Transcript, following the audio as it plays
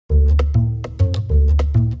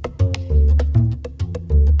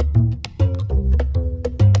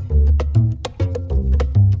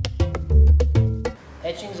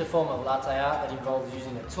latte art that involves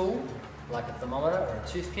using a tool, like a thermometer or a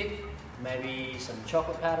toothpick, maybe some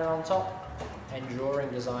chocolate powder on top, and drawing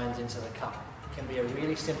designs into the cup. It can be a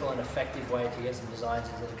really simple and effective way to get some designs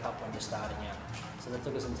into the cup when you're starting out. So let's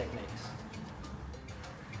look at some techniques.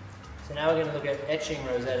 So now we're going to look at etching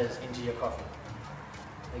rosettas into your coffee.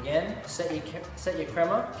 Again, set your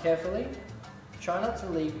crema carefully. Try not to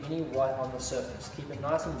leave any white on the surface. Keep it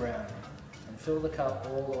nice and brown, and fill the cup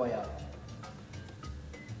all the way up.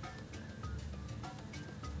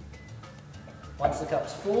 Once the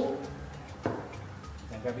cup's full,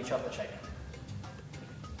 now grab your chocolate shaker.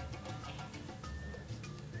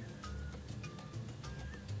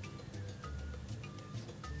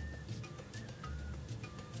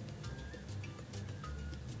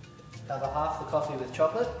 Cover half the coffee with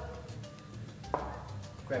chocolate.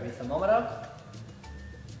 Grab your thermometer.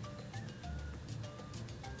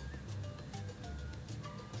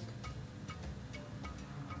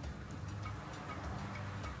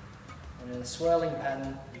 And in a swirling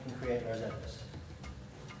pattern, you can create rosettas.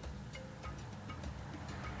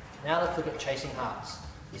 Now let's look at chasing hearts.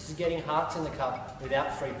 This is getting hearts in the cup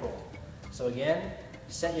without free pour. So again,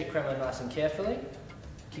 set your crema nice and carefully.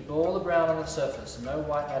 Keep all the brown on the surface, no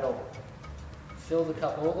white at all. Fill the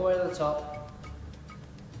cup all the way to the top.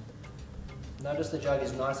 Notice the jug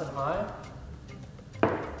is nice and high.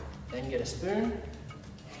 Then get a spoon.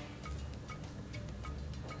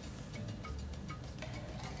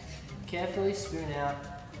 Carefully spoon out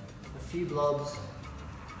a few blobs.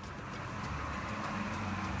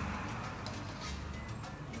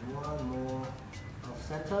 And one more off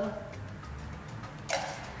center.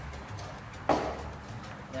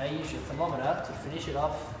 Now use your thermometer to finish it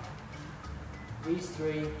off. These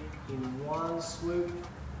three in one swoop, and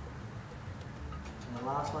the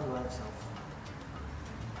last one by itself.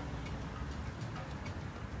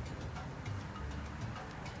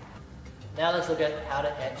 Now let's look at how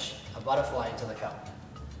to etch a butterfly into the cup.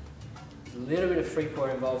 A little bit of free pour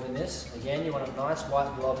involved in this. Again, you want a nice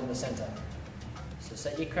white blob in the center. So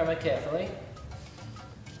set your crema carefully.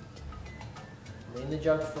 Lean the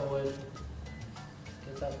jug forward.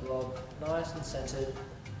 Get that blob nice and centered.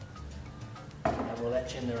 And we'll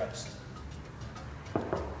etch in the rest.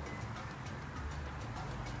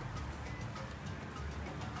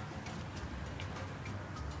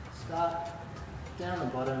 Start down the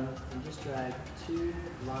bottom and just drag 2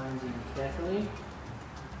 lines in carefully.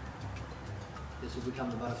 This will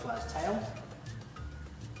become the butterfly's tail.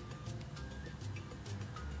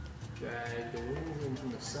 Drag the wings in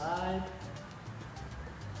from the side.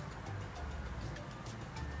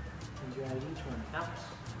 And drag each one out.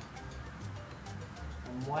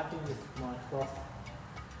 I'm wiping with my cloth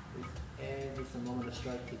with every thermometer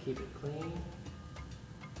stroke to keep it clean.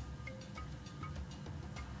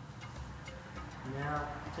 Now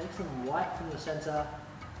take some white from the center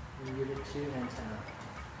and give it to antenna.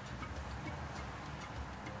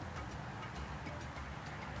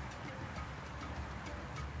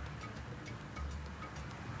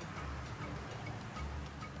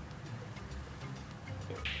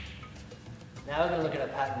 Now we're going to look at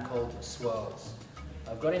a pattern called swirls.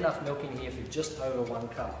 I've got enough milk in here for just over 1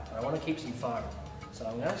 cup, but I want to keep some foam. So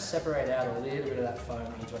I'm going to separate out a little bit of that foam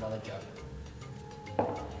into another jug.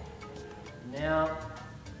 Now,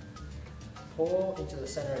 pour into the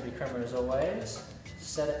center of your crema as always.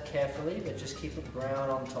 Set it carefully, but just keep it brown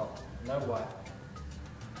on top, no white.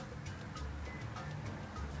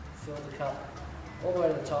 Fill the cup all the way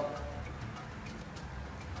to the top.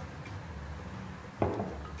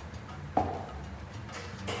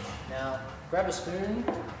 Now, grab a spoon.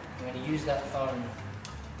 I'm going to use that foam.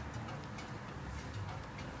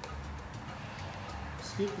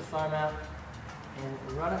 Scoop the foam out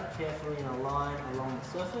and run it carefully in a line along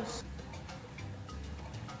the surface.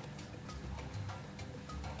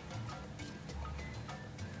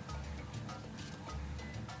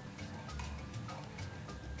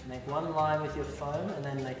 Make one line with your foam and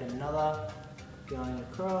then make another going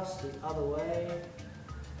across the other way.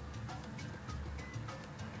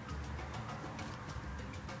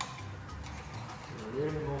 A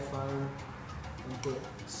little bit more foam and put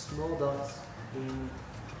small dots in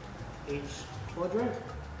each quadrant.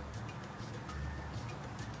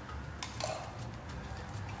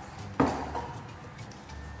 Now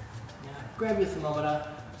grab your thermometer,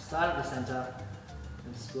 start at the center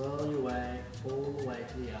and swirl your way all the way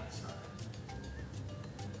to the outside.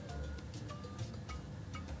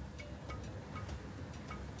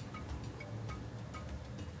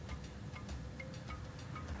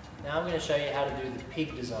 Now I'm going to show you how to do the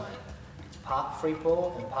pig design. It's part free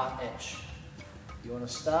pour and part etch. You want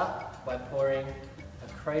to start by pouring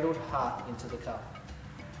a cradled heart into the cup.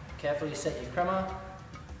 Carefully set your crema.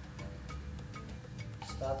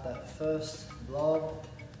 Start that first blob.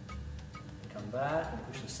 Come back and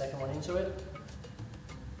push the second one into it.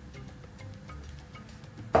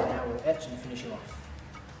 Now we'll etch and finish him off.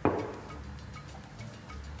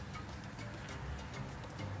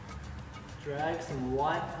 Drag some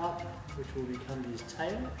white up, which will become his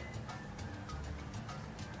tail.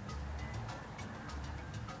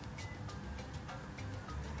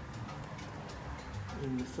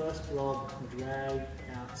 In the first blob, drag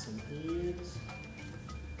out some ears.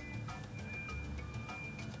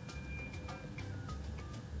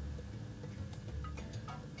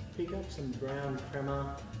 Pick up some brown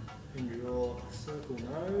crema and draw a circle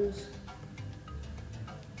nose.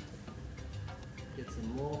 Get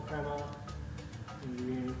some more crema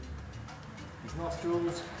in his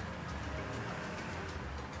nostrils.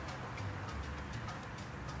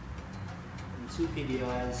 And 2 piggy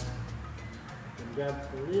eyes. And grab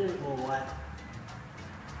a little bit more white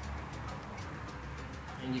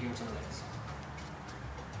and give him some legs.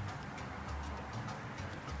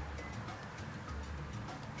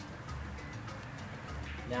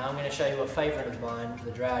 Now I'm going to show you a favourite of mine, the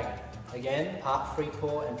dragon. Again, part free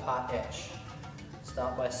pour and part etch.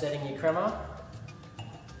 Start by setting your crema.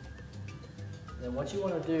 Then what you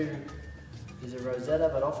want to do is a rosetta,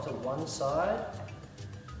 but off to one side.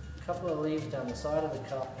 A couple of leaves down the side of the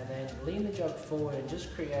cup, and then lean the jug forward and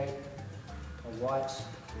just create a white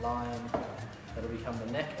line that'll become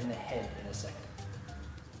the neck and the head in a second.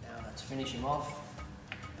 Now let's finish him off.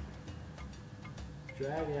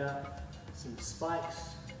 Drag out some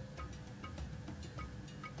spikes.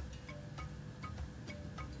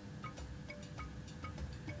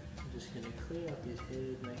 I'm just going to clean up his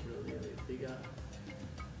head, make it a little bit bigger.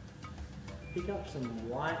 Pick up some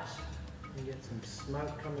white and get some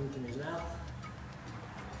smoke coming from his mouth.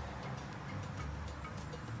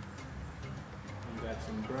 And grab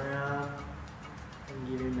some brown.